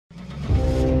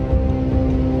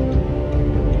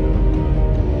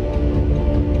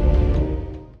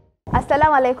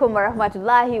Assalamu alaikum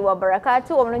warahmatullahi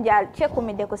wabarakatuh. Omulungi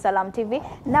achekumidde ku Salam TV.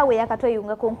 Nawe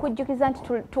yakatweyunga ku nkujjukiza nti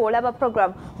tuolaba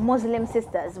program Muslim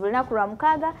Sisters. Lunaku lwa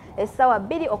mukaaga essaawa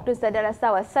 2 okutuusa ddala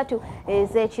ssaawa 3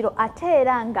 ez'ekiro. Ate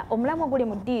era nga omulamu guli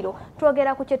mu ddiiro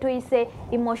twogera ku kye tuyise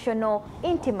emotional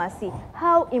intimacy.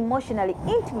 How emotionally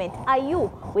intimate are you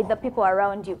with the people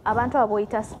around you? Abantu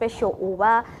aboyita special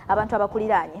oba abantu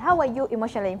abakuliraanye. How are you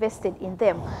emotionally invested in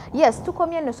them? Yes,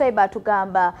 tukomye no Swaiba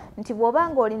tugamba nti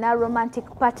bw'obanga olina romantic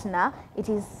partner, it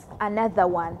is another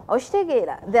one.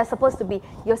 Oshitegeera, they are supposed to be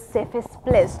your safest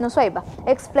place. No Swaiba,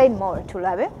 explain more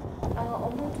tulabe.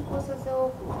 Omuntu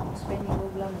kosazeewo spending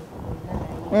obulamu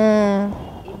bwonna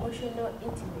emotional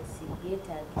intimacy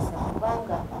yeetaagisa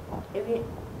kubanga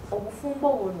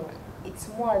obufumbo buno it's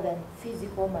more than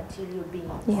physical material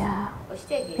beings. Yeah.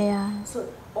 Oshitegeera? Yeah. So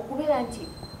okubeera nti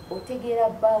otegeera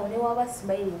bbaawo ne waba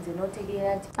smiling nze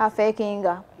n'otegeera nti Faking.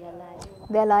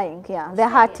 they're lying, yeah. They're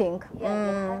hurting. Yeah,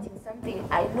 they're hurting something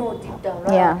I know deep down.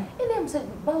 Right? Yeah.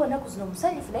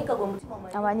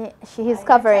 She is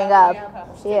covering up.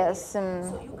 Yes. So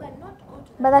you cannot go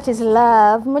to but that is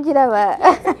love. Mujiraba.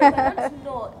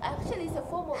 No, actually it's a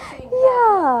form of showing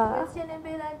yeah. love.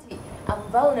 I'm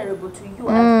vulnerable to you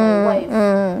as my wife.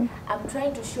 I'm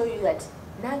trying to show you that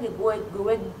I'm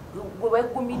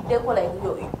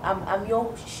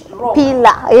your rock.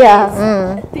 Pillar. Yeah.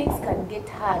 Yes, things can get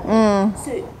hard.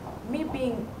 So me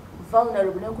being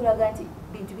vulnerable,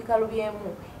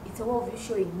 it's a way of you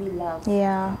showing me love.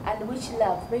 Yeah. And which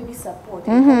love? Maybe support,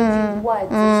 encouraging words.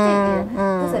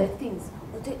 Those are the things.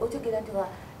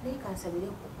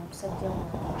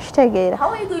 How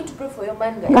are you going to pray for your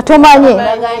man?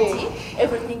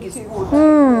 Everything is good.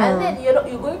 And then you're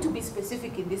going to be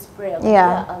specific in this prayer.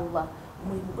 Yeah. Allah.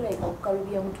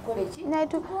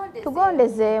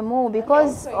 Tugondezemu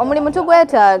because omulimu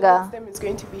tugwetaaga. It's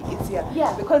going to be easier.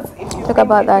 Yeah. Because if you talk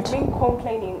about that, if you've been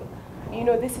complaining, you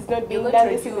know this is not being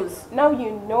done. Now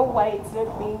you know why it's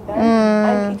not being done,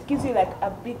 and it gives you like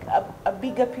a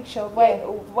bigger picture of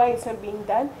why it's not being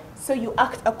done. So you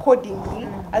act accordingly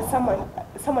as someone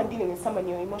dealing with someone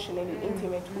you're emotionally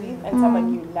intimate with and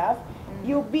someone you love.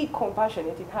 You'll be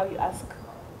compassionate in how you ask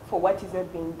for what is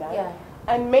not being done. Yeah.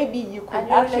 And maybe you could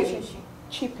actually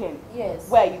chip in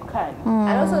where you can.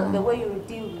 And also the way you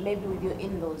deal maybe with your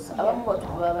in-laws.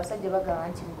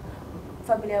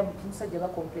 Family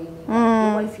complaining.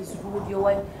 Your wife is rude, your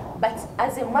wife. But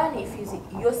as a man, if it's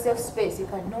your safe space, you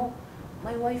can know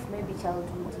my wife may be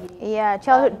childhood. Yeah,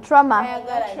 childhood trauma.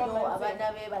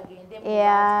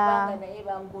 Yeah.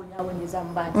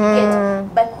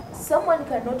 But someone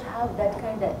cannot have that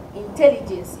kind of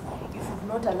intelligence if you've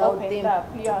not allowed them to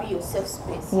be your safe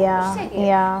space. Yeah.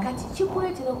 Yeah.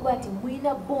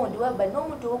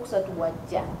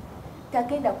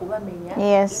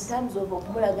 Yes. In terms of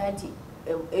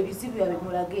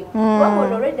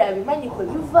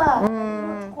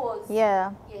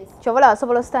yeah. Yes. Chovola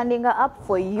asobola standing up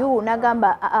for you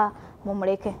nagamba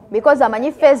mumuleke because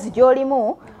amanyi face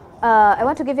jolimu. I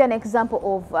want to give you an example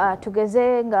of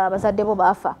tugeze nga bazadde bo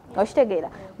bafa. Okitegeera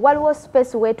waliwo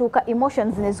space wetuuka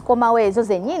emotions nezikomawo ezo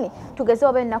zennyini tugeze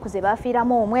oba ennaku ze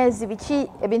bafiiramu omwezi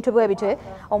biki ebintu bwe bitwe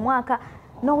omwaka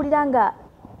n'owulira nga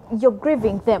you're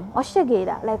grieving them.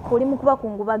 Okitegeera like oli mu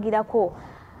kubakungubagirako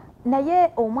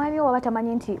naye omwami oba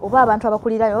batamanyi nti oba abantu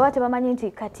abakulirayo oba tebamanyi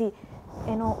nti kati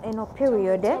eno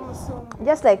period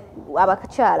just like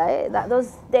abakakyala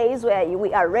those days where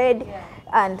we are red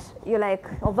and you're like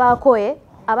ovaako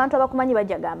abantu abakumanyi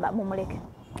bajja gamba mumuleke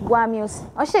gwamyusi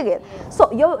okitegeera so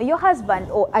your husband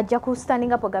ajja ku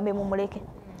standing up ogambe mumuleke.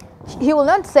 He will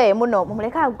not say muno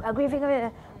mumuleke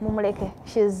agrieving mumuleke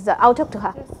she's I'll talk to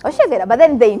her okitegeera but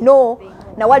then they know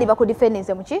na wali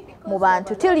bakudefendinze muki mu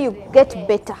bantu till you get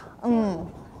better.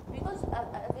 Because at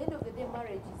the end of the day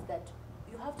marriage is that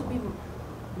you have to be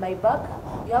my back,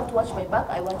 you have to watch my back,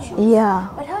 I watch yours. Yeah.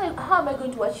 But how am I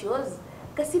going to watch yours?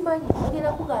 Kasimanyi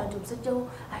ngena kugamba omusajjawo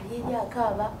aliyenye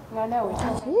akaaba nga nawe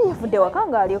yavudde waka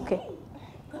nga ali okay.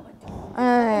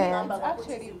 It's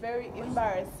actually very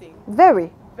embarrassing.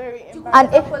 Very embarrassing.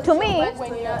 And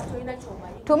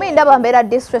to me ndaba mbeera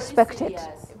disrespected.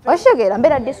 Okitegeera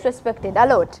mbeera disrespected a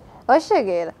lot.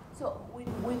 Okitegeera. So with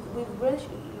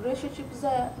relationships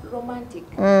are romantic.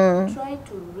 Try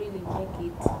to really make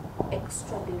it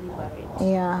extra deliberate.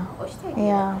 Yeah.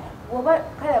 Yeah.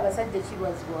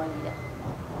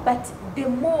 But the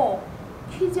more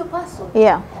he's your person.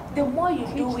 Yeah. The more you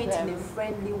do it in a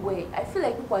friendly way, I feel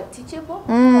like people are teachable,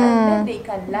 and then they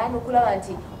can learn.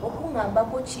 Okulabanti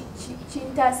okungambako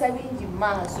chintasa bingi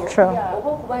maso. Oba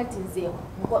okubanti nze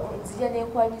nzija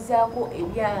nenkwabizaako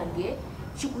ebyange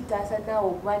chikutasa nawo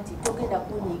okuba nti togenda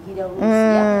kunyigira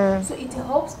oluusi. So it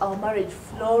helps our marriage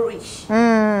flourish.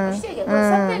 Because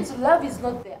sometimes love is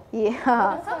not there. Yeah.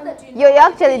 But the fact that You're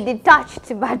actually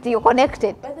detached, but you're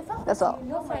connected. But the fact That's that all. you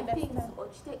know my things, or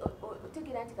take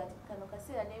it anti kano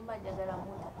kasera nemba njagala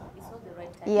muta, it's not the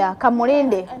right time. Yeah,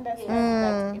 kamulinde. Understand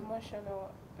that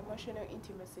emotional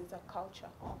intimacy is a culture.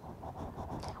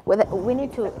 We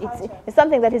need to, it's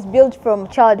something that is built from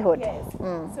childhood. Yes.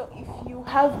 So if you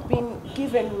have been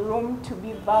given room to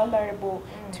be vulnerable,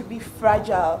 to be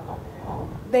fragile,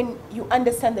 then you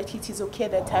understand that it is okay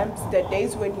the times, the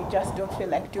days when you just don't feel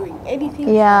like doing anything.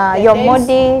 Yeah, the your days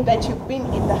body. that you've been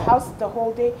in the house the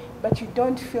whole day, but you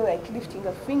don't feel like lifting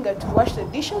a finger to wash the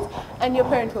dishes, and your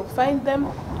parent will find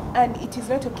them, and it is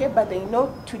not okay, but they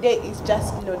know today is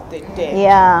just not the day.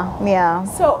 Yeah, yeah.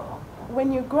 So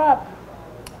when you grow up,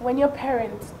 when your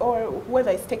parents or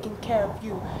whoever is taking care of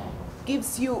you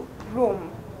gives you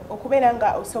room,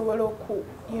 okuberanga osobola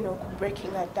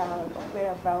breaking her down,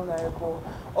 okubeera vulnerable,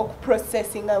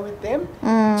 processing her with them,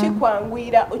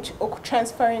 chikwangwira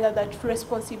transferring that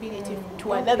responsibility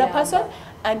to another person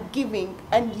and giving,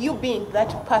 and you being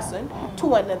that person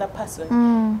to another person.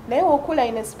 Naye okula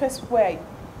in a space why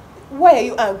are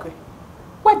you angry?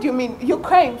 What do you mean? You're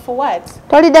crying for what?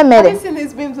 Have you seen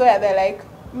these memes where they're like,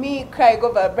 me crying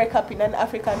over a breakup in an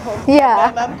African home?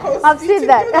 Yeah, I've seen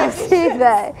that. I've seen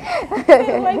that.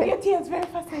 Like your tears very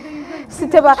fast, and then you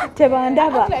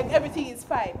act like everything is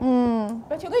fine.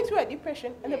 But you're going through a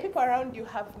depression, and the people around you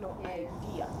have no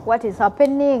idea What is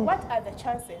happening? what are the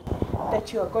chances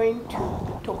that you are going to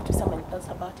talk to someone else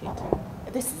about it.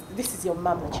 This is your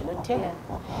mom that you're not telling.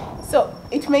 So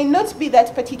it may not be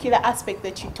that particular aspect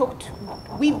that you talked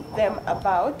with them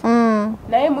about.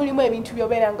 Naye mulimu ebintu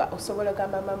by'obeera nga osobola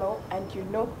gamba mama and you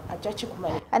know ajja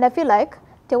kikumanya. And I feel like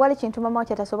tewali kintu mama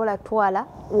kyatasobola kutwala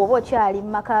woba okyali mu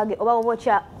maka ge oba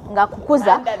woba nga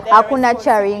kukuza akuna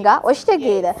charinga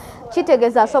okitegeera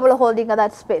kitegeeza asobola holding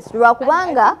that space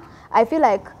lwakubanga I feel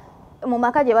like mu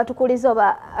maka gye batukuliza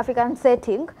oba African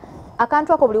setting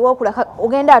akantu ako buli wokula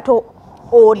ogenda ato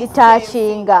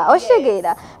oditachinga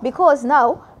okitegeera because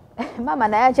now mama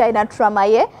naye akyalina trauma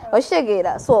ye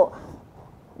okitegeera so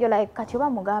you're like kati oba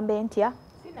mugambe ntya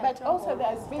But also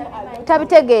there's been a lot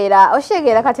tabitegeera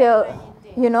okitegeera kati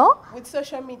you know with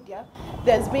social media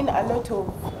there's been a lot of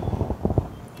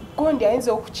gondi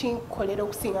ayinza okukinkolera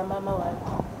okusinga mama wange.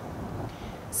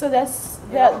 So there's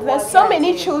so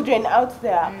many children out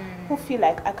there who feel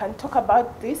like I can talk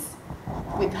about this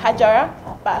with Hajara,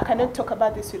 but I cannot talk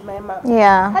about this with my mom.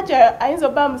 Yeah. Hajara ayinza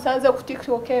oba musanze ku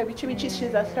TikTok bichi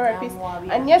she's a therapist,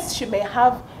 and yes she may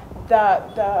have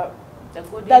the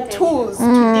tools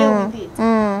to deal with it.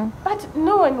 But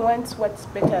no one wants what's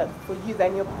better for you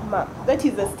than your mom. That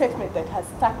is a statement that has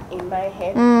stuck in my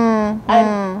head.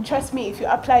 And trust me, if you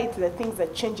apply it to the things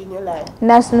that change in your life.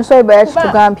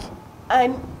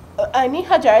 And Ani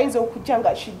Hajara is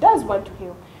okujanga, she does want to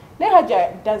heal.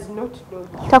 Hajara does not know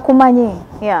you. Takumanyi.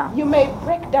 Yeah. You may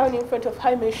break down in front of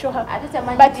her, you may show her,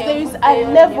 but there is a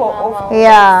level of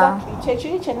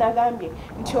exactly.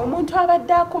 Nti omuntu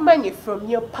abadde akumanyi from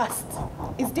your past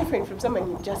is different from someone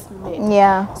you've just met.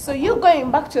 Yeah. So you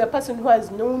going back to the person who has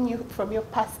known you from your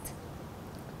past,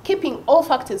 keeping all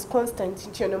factors constant,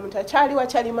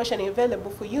 actually emotionally available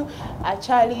for you,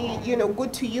 actually,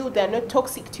 good to you, they're not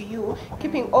toxic to you,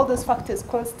 keeping all those factors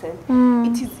constant,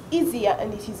 it is easier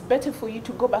and it is better for you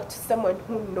to go back to someone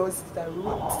who knows the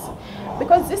roots.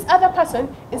 Because this other person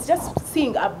is just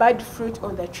seeing a bad fruit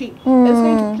on the tree. They're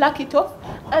going to pluck it off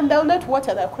and they'll not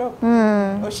water the crop.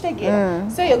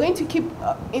 So you're going to keep,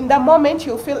 in that moment,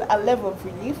 you'll feel a level of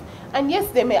relief. And yes,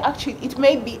 it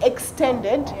may be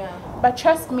extended. But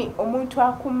trust me, omuntu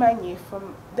akumanyi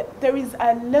from there is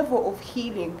a level of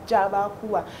healing jaba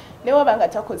kuwa. Newa banga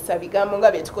takozesa bigambo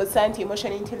nga betukozesa nti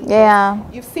emotional intelligence. Yeah.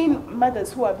 You've seen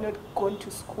mothers who have not gone to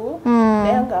school.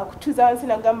 Nanga kutuza wansi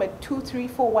nagamba 2, 3,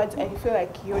 4 words and you feel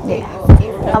like your day is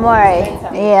instantly I'm alright.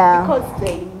 better. Yeah. Because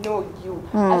they know you.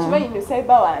 Ashimanyi no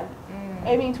cyber one.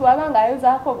 Ebintu abanga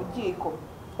ayozaako bujiiko.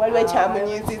 Waliwo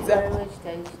ekyamunyiziza.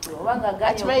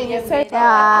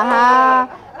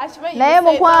 Naye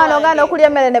mukwano oganda okulya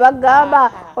emmere ne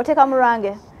bagamba oteeka mu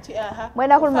lwange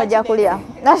mwenda kuluma ojja kulya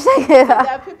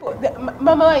nategeera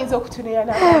mama wayinza okutunira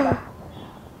n'agamba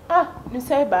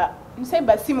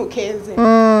Nusaiba si mukenze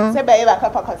Nusaiba yeba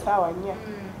akapa kasaawa 4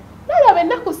 nalaba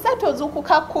ennaku 3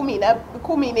 ozuukuka 11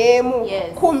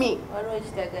 10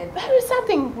 there is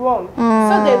something wrong.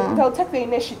 So they'll take the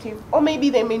initiative, or maybe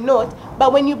they may not,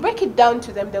 but when you break it down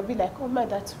to them they'll be like, oh man,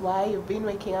 that's why you've been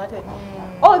waking out.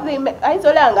 Or they may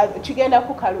aizolanga chigenda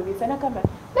kukalubiza nakamba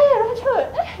naye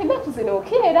lwaki ennaku zino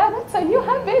okeera, that's a new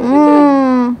habit.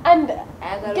 And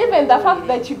given the fact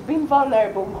that you've been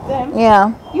vulnerable with them,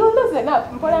 Yeah. you loosen up.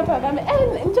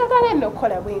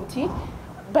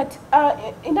 But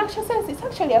in actual sense, it's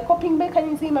actually a coping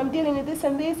mechanism. I'm dealing with this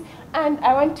and this, and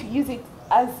I want to use it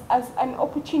as an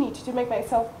opportunity to make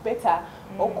myself better,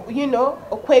 or you know,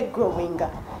 or quite growing.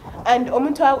 And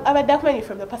omuntu abadakumani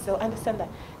from the past will understand that.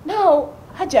 Now,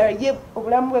 Hajara ye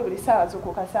obulamu bwe buli saa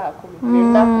zukuka saa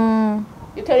 10.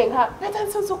 You're telling her,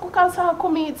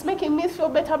 it's making me feel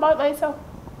better about myself.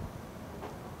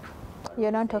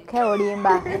 You're not okay,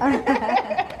 Olimba.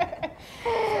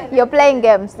 You're playing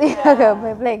games.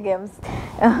 We're playing games.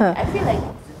 I feel like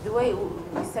the way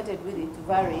we started with it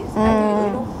varies.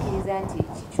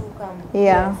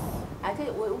 Yeah. I tell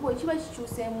you, when you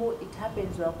choose it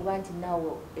happens now.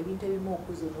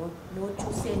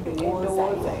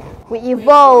 We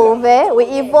evolve, we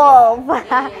evolve.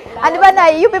 And when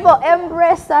you people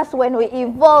embrace us when we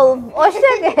evolve.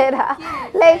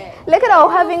 Like, look at how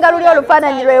having a real fun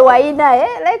and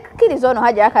like Kirizono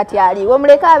Hajakatiali,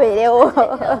 Womleka.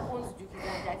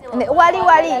 Wali,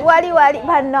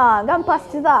 but no, I'm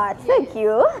past that. Thank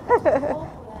you.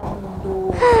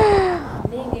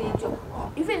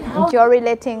 Even how you're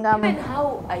relating, even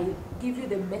how I give you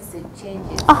the message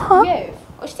changes. Yes.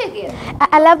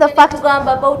 I love the fact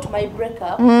about my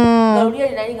breakup. Yeah.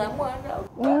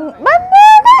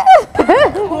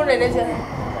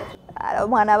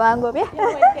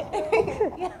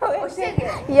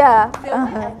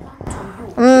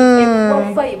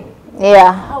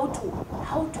 Yeah.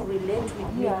 How to relate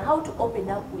with me, how to open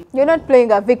up with. You're not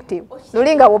playing a victim.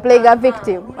 Lulinga will play a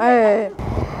victim. We're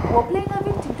playing a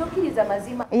victim.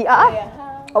 Yeah.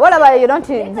 What about you don't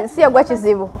see what is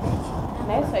evil?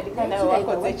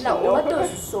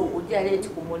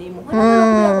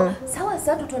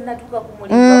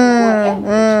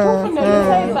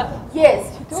 Yes.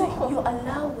 So you're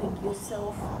allowing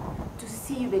yourself to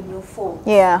see even your faults.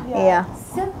 Yeah.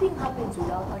 Something happens with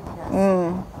our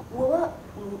partners.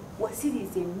 What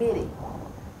series in Mary?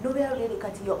 Nobody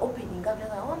cut your opening up.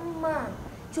 Oh man.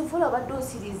 About those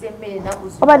series and men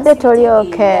but they told you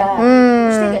okay.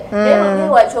 The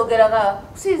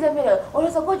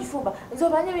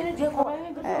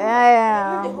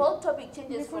whole topic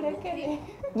changes from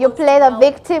you play the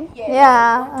victim.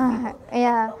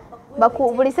 Yeah. But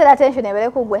we said attention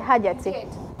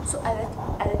so at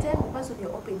the time the person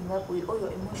you're opening up with or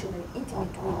you're emotionally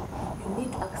intimate with, you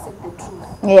need to accept the truth.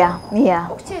 Yeah.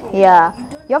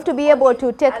 You have to be able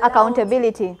to take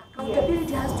accountability.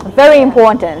 Accountability has to be very there.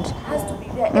 important. Has to be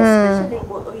there, especially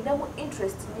when you have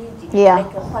interest in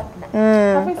like a partner.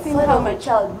 Father of a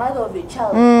child, mother of a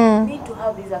child, need to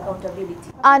have this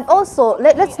accountability. And also,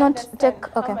 let's not take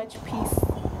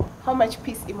how much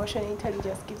peace emotional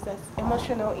intelligence gives us,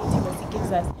 emotional intimacy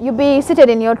gives us. You be seated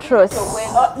in your truth. So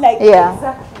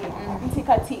exactly.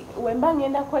 When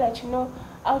bangenda kola kino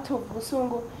out of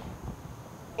busungu,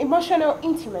 emotional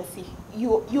intimacy,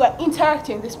 you are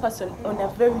interacting with this person on a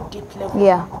very deep level.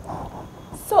 Yeah.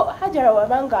 So Hajara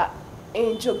wabanga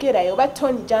enjogera yo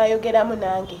batoni jayogera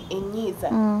munange enyiza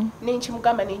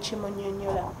nenchimugamba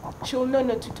nenchimunyonyola. She will not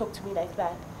know to talk to me like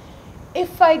that.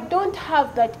 If I don't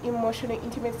have that emotional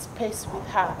intimate space with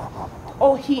her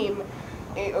or him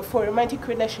for romantic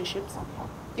relationships,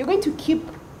 you're going to keep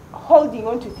holding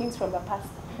on to things from the past.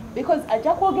 Because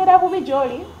ajakwogera bubi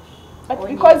jolly, but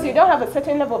because you don't have a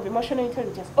certain level of emotional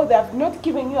intelligence, or they have not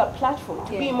given you a platform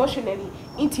to be emotionally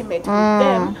intimate with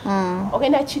them,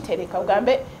 ogenda chitereka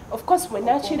ugambe, of course when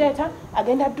nachireta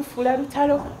agenda dufula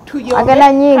lutalo tuyombe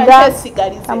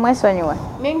kantesigalize amwesonyiwe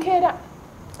nenkera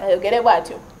ayogere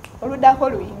bwatyo oludako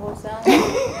luyingo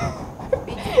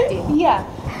yeah.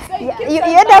 So you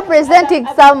end up presenting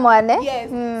someone, eh? Yes.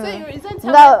 So you resent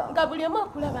someone.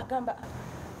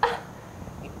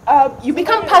 You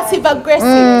become passive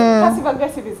aggressive. Passive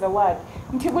aggressive is the word.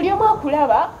 You're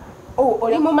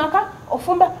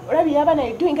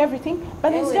doing everything,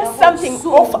 but there's just something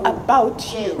off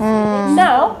about you.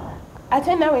 Now, not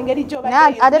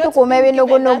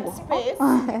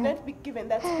be given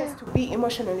that space to be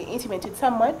emotionally intimate with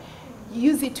someone.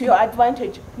 Use it to your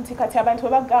advantage.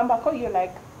 You're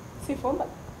like,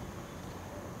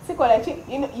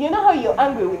 you know how you're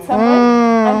angry with someone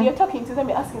and you're talking to them,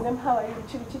 you're asking them how are you,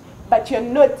 but you're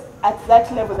not at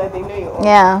that level that they know you are.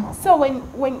 Yeah. So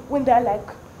when they're like,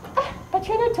 but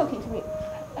you're not talking to me,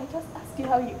 I just ask you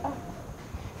how you are.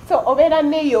 So obera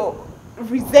your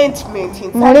resentment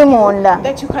inside you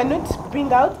that you cannot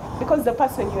bring out because the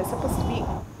person you are supposed to be,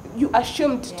 you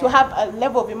assumed to have a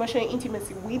level of emotional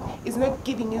intimacy with is not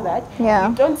giving you that. Yeah.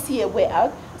 You don't see a way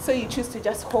out, so you choose to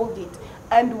just hold it.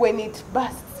 And when it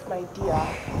bursts, my dear,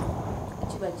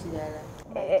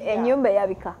 enyumba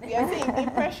eyabika. We are seeing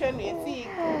depression, we are seeing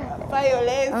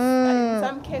violence in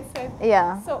some cases.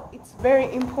 Yeah. So it's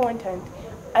very important.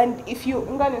 And if you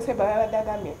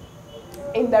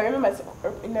in the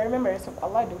remembrance of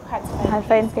Allah, do hearts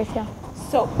Yeah.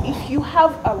 So if you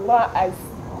have Allah as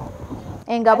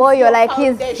Ngaboyo like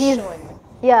his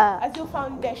yeah. As your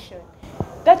foundation,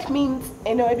 that means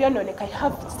you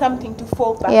have something to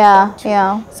fall back to.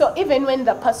 Yeah. So even when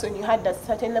the person you had that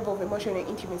certain level of emotional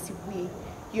intimacy with,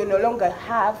 you no longer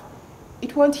have,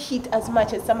 it won't hit as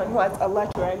much as someone who has Allah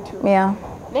to run to. Yeah.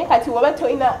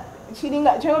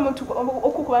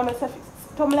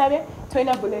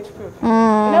 Bulletproof.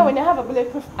 Now when I have a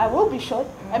bulletproof, I will be shot.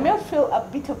 I may feel a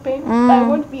bit of pain, but I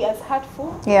won't be as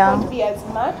hurtful. Yeah. I won't be as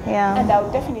mad. Yeah. And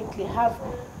I'll definitely have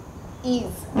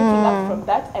ease getting up from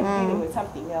that and dealing with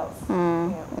something else.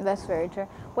 Yeah. That's very true.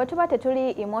 Wetuba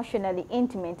tetuli emotionally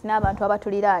intimate n'abantu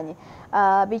abatuliraanye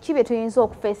biki bye tuyinza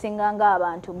okufacinga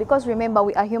ng'abantu, because remember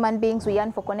we are human beings, we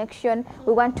yearn for connection,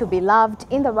 we want to be loved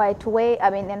in the right way, I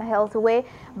mean in a healthy way,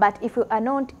 but if we are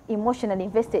not emotionally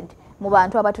invested mu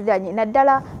bantu abatuliraanye,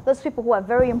 naddala those people who are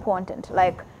very important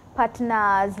like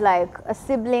partners, like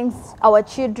siblings, our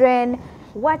children,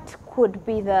 what could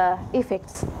be the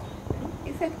effects?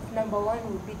 Effect number one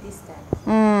would be distance.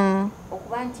 I'm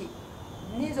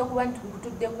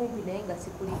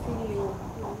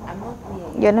not near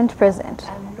you. You're not present.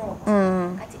 I'm not.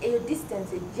 At a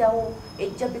distance,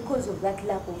 just because of that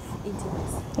lack of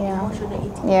intimacy, emotional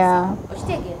intimacy. Yeah.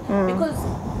 Because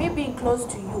me being close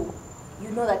to you,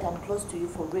 you know that I'm close to you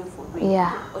for real, for real.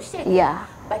 Yeah. Yeah.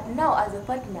 But now as a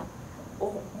partner, so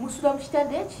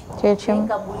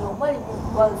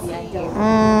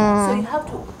you have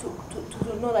to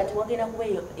know that we're going to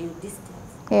weigh your distance.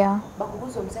 Yeah.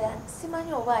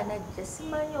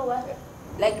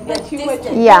 Like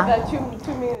yeah.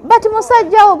 But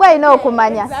musajja wo gwa ina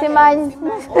okumanya simanyi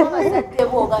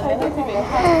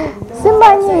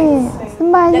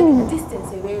simanyi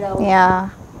distance yeah.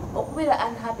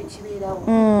 Unhappy you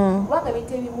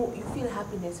feel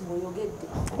happiness when you get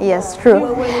there. Yes, true.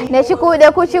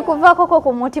 Nechikude kuchikuvako ko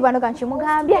kumuti bano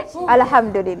kanchimugambye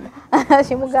alhamdulillah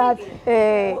chimugambye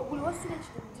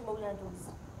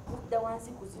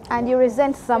and you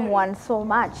resent someone so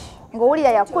much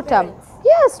ngowulira yakutam.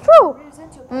 Yes, true.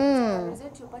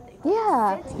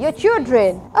 Yeah, your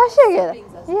children ashegera.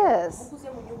 Yes.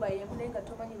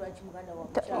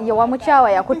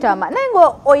 Wamuchawa yakutama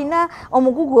nengo oina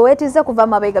omugugu wetize kuva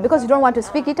mabega because you don't want to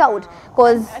speak it out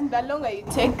because and the longer you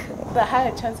take, the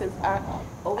higher chances are.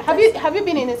 Have you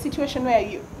been in a situation where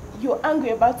you're angry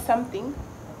about something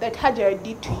that Hajara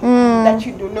did to you that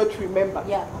you do not remember?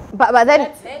 Yeah. But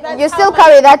then that's you still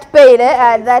carry that pain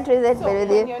and that resentment so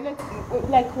with you. You're not,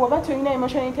 like wabatu ina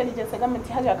emotional intelligence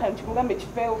agamenti Hajara kanchimugambe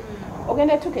chifeo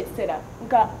ogenda tuketera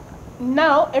nga.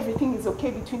 Now everything is okay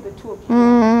between the two of you.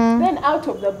 Then out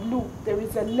of the blue, there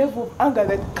is a level of anger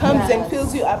that comes and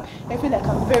fills you up. I feel like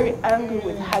I'm very angry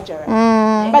with Hajara.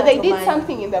 But they did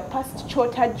something in the past,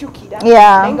 chota jukida.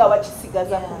 Yeah.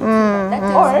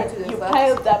 Or you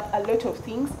piled up a lot of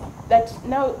things that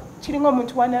now chiringo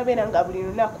muntu wana bena ngabuli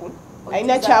nunaku.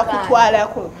 Aina cha kutwala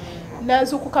ku.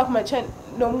 Nazo kukakumacha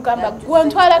nomugamba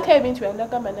gwantwala ka ebintu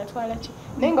byandagamba natwala ki.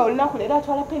 Nenga olunaku lera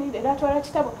atwala peni, lera atwala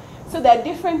kitabo. So there are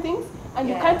different things, and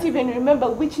you can't even remember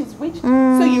which is which.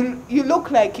 So you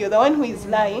look like you're the one who is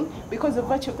lying because of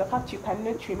virtue of the fact you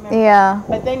cannot remember. Yeah.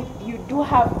 But then you do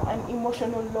have an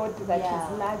emotional load that is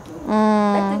lagging.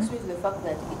 That takes me to the fact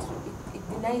that it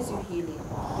denies you healing.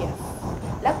 Yes.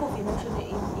 Lack of emotional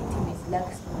intimacy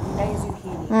denies you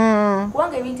healing.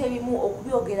 Kubanga ebintu ebimu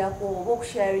okubyogerako oba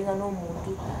okusharinga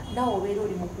n'omuntu nawe obeera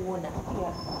oli mu kuwona.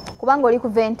 Kubanga oli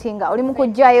kuventinga oli mu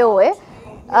kujjayo we.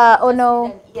 Oh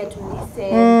no. Get to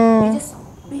listen. You're just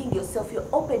being yourself. You're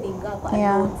opening up a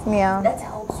lot. Yeah. That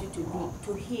helps you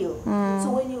to heal. So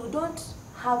when you don't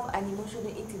have an emotional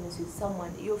intimacy with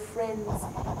someone, your friends,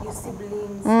 your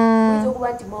siblings,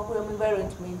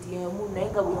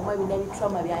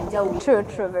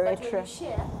 true, very but true. When you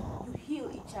share, you heal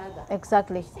each other.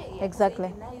 Exactly. So Exactly.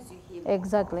 it denies you healing.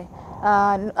 Exactly.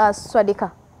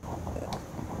 Swadika.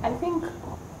 I think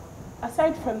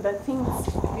aside from the things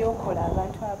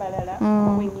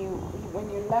when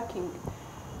you're lacking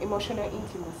emotional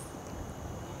intimacy,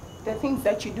 the things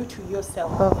that you do to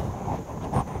yourself,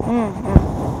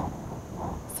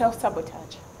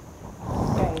 self-sabotage.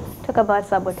 Talk about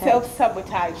sabotage.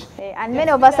 Self-sabotage. And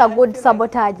many of us are good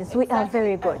sabotagers. We are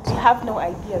very good. We have no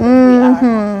idea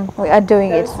that we are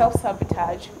doing it.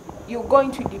 Self-sabotage. You go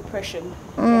into depression.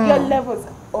 Your levels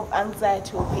of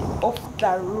anxiety will be off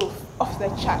the roof, off the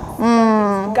charts.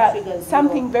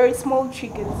 Something very small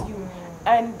triggers you,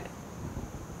 and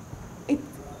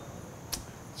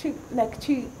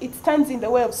it stands in the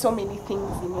way of so many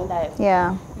things in your life.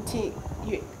 Yeah.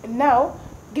 Now,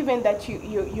 given that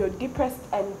you're depressed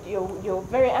and you're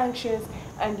very anxious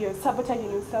and you're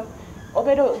sabotaging yourself,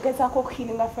 obedo gets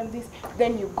healing up from this,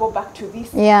 then you go back to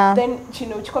this. Yeah. Then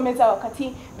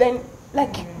wakati, then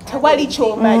like you're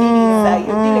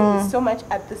dealing with so much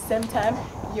at the same time.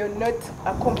 You're not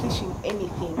accomplishing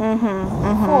anything.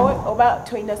 Or about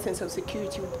to a sense of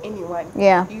security with anyone.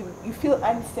 Yeah. You feel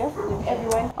unsafe with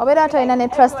everyone. Obedo to ina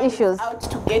trust issues. Out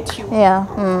to get you. Yeah.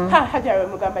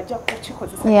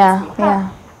 Yeah.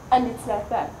 And it's like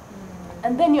that.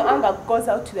 And then your anger goes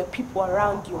out to the people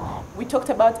around you. We talked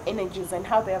about energies and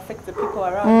how they affect the people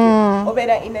around you. Or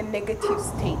better in a negative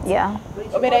state. Yeah.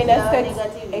 Or better in a state.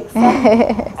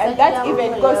 Exactly. And that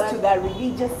even goes to the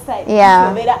religious side.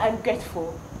 Yeah. You're better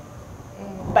ungrateful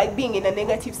by being in a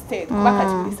negative state.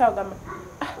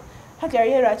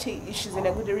 She's in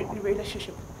a good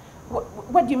relationship.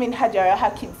 What do you mean Hajara,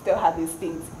 her kids still have these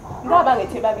things?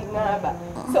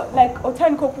 So like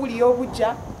Otan Kopuli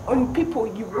Obuja on people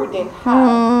you wouldn't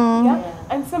have. Yeah?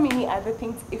 And so many other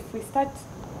things if we start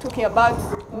talking about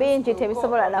bingi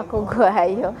tebisobola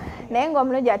nakugwayo naye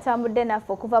ng'omulungi atambudde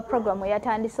naffe okuva programu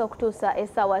yatandise okutuusa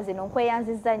essaawa zino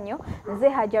nkweyanziza nnyo nze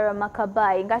Hajara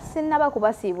Makabayi nga sinnaba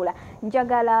kubasiibula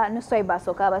njagala Nuswaiba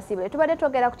asooka abasiibule tubadde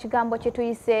twogera ku kigambo kye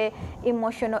tuyise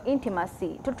emotional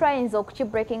intimacy tutryinza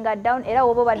okukibreakinga down era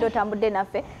woba obadde otambudde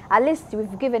naffe at least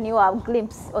we've given you a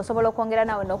glimpse osobola okwongera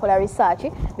nawe n'okola research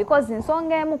because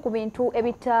nsonga emu ku bintu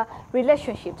ebita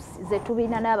relationships ze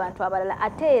tubina n'abantu abalala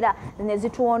ate era ne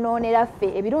zituwonoonera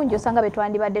ffe ebirungi osanga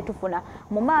betwandibadde tufuna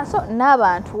mu maaso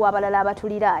n'abantu abalala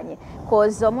abatuliraanye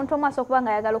cause omuntu omaaso okuba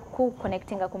nga ayagala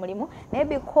okuconnectinga ku mulimu naye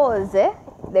because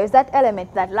there's that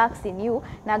element that lacks in you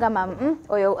n'agamba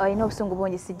oyo alina obusungu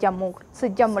bungi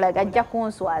sijja mulaga ajja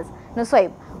kunswaza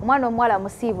Nuswaiba omwana omuwala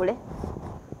musiibule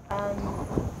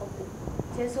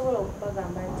kyensobola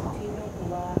okubagamba nti tulina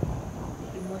okuba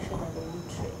emotionally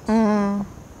literate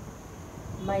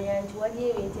manya nti waliyo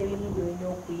ebintu ebimu byolina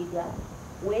okuyiga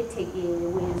weetegeere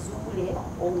weezuule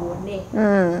owone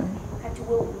kati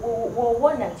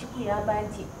wowona kikuyamba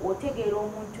nti otegeera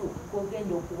omuntu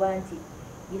gwogenda okuba nti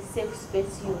ye safe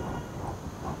space yo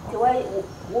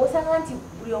wosanga nti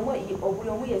buli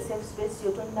omu ye safe space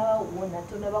yo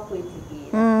tonaba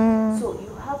kwetegeera so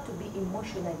you have to be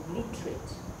emotionally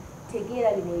literate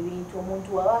tegeera bino ebintu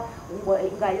omuntu waba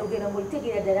ng'ayogera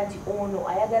ng'olitegeera ddala nti ono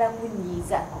ayagala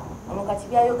kunyiiza ono kati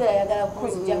byayogera ayagala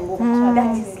kunzijango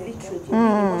that is literate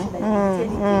emotionally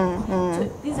intelligent so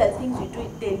these are things you do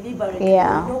deliberately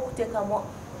n'okuteekamu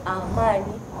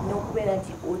amaanyi n'okubeera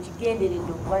nti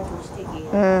okigenderedde okuba nti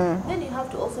okitegeera then you have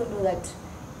to also know that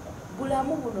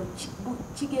bulamu buno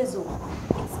kigezo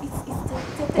it's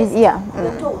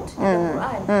the taught in the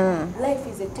Quran life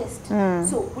is a test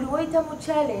so buli wayita mu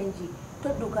challenge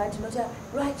todduka nti nota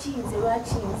lwaki nze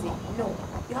no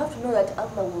you have to know that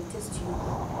Allah will test you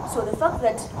so the fact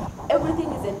that everything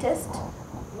is a test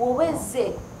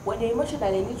woweze when you're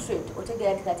emotionally literate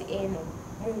otegeera nti kati eno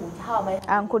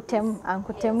Ankutemu.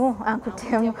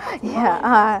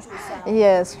 Yeah.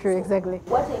 Yes, true, exactly.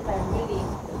 What I can really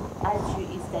urge you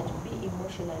is that be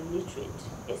emotionally literate,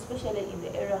 especially in the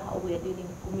era how we are dealing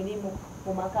with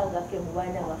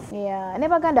yeah,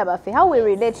 never ganda bafe. How we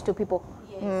relate to people.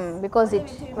 Because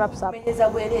it wraps up.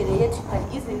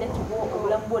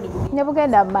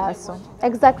 Nebugenda maaso.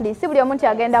 Exactly. Si buli omuntu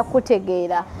agenda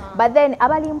kutegeera. But then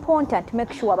abali important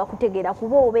make sure bakutegeera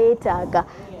kuba obeetaaga.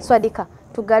 Swadika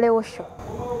tugalewo sho.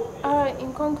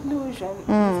 In conclusion,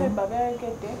 said Babera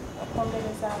get there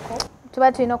okwongerezako.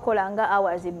 Tuba tulina okukola nga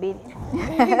hours 2.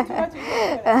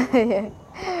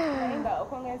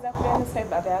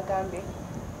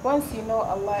 Once you know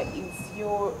Allah is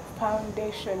your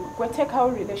foundation, go take our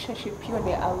relationship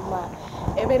purely Allah.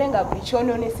 Eberenga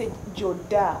bichono nese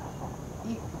joda.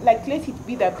 Like let it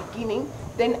be the beginning,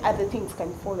 then other things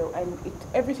can follow, and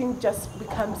everything just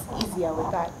becomes easier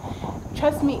with that.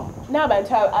 Trust me, now I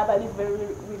believe very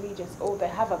religious, or they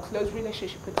have a close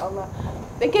relationship with Allah,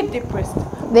 they get depressed.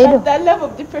 But that level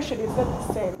of depression is not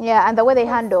the same. Yeah, and the way they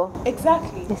handle.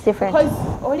 Exactly. It's different. Because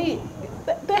only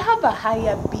they have a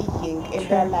higher being in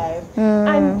their life.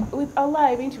 And with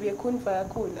Allah, even to be a kun for a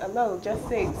kun, Allah will just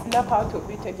say, snap out of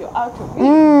it and you're out of it.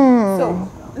 So,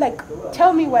 like,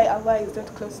 tell me why Allah is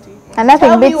not close to you. And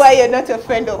tell me why you're not a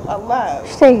friend of Allah.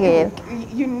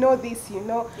 You know this, you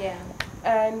know. Yeah.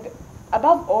 And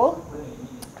above all,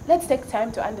 let's take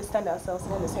time to understand ourselves.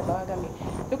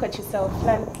 Look at yourself,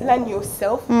 learn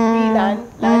yourself, relearn,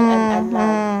 learn and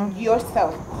learn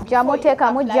yourself. You got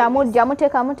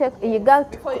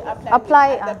to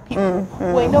apply.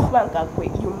 When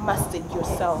you mastered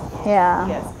yourself. Yeah.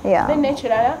 Yes. Yeah. Then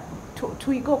naturally,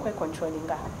 to go quite controlling.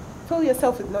 Fill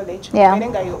yourself with knowledge. Yeah.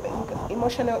 Your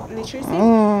emotional literacy,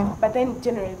 but then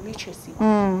general literacy.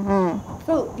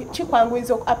 So Chikwangu is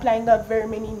applying up very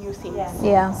many new things.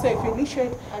 Yeah. So if you're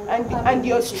literate and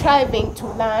you're striving to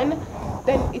learn,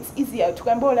 then it's easier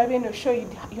to show you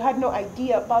had no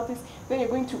idea about this. Then you're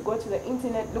going to go to the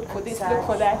internet, look for this, look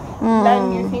for that, learn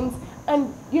new things,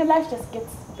 and your life just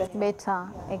gets better.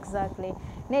 Exactly.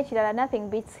 Naturally, nothing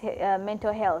beats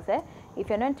mental health. If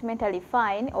you're not mentally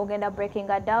fine, or gonna breaking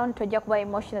that down, to just be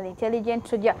emotionally intelligent,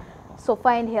 so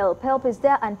find help. Help is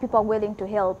there, and people are willing to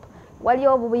help.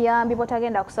 Waliyo obuyambi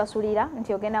bw'otagenda kusasulira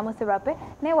nti ogenda mu therapy,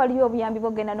 naye waliyo obuyambi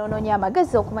bw'ogenda n'onoonya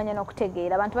amagezi okumanya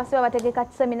n'okutegeera. Abantu basiba bategeka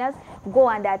seminars, go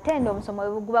and attend omusomo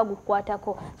bwe guba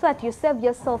gukwatako, so that you save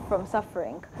yourself from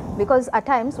suffering. Because at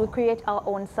times we create our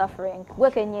own suffering.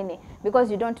 Gwe kennyini,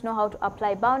 because you don't know how to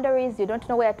apply boundaries, you don't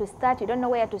know where to start, you don't know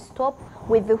where to stop,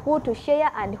 with who to share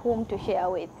and whom to share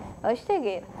with.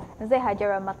 Okitegeera? Nze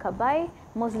Hajara Makabai,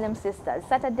 Muslim Sisters,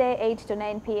 Saturday 8 to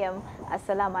 9 p.m.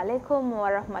 Assalamu alaikum wa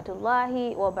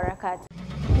rahmatullahi wa barakatuh.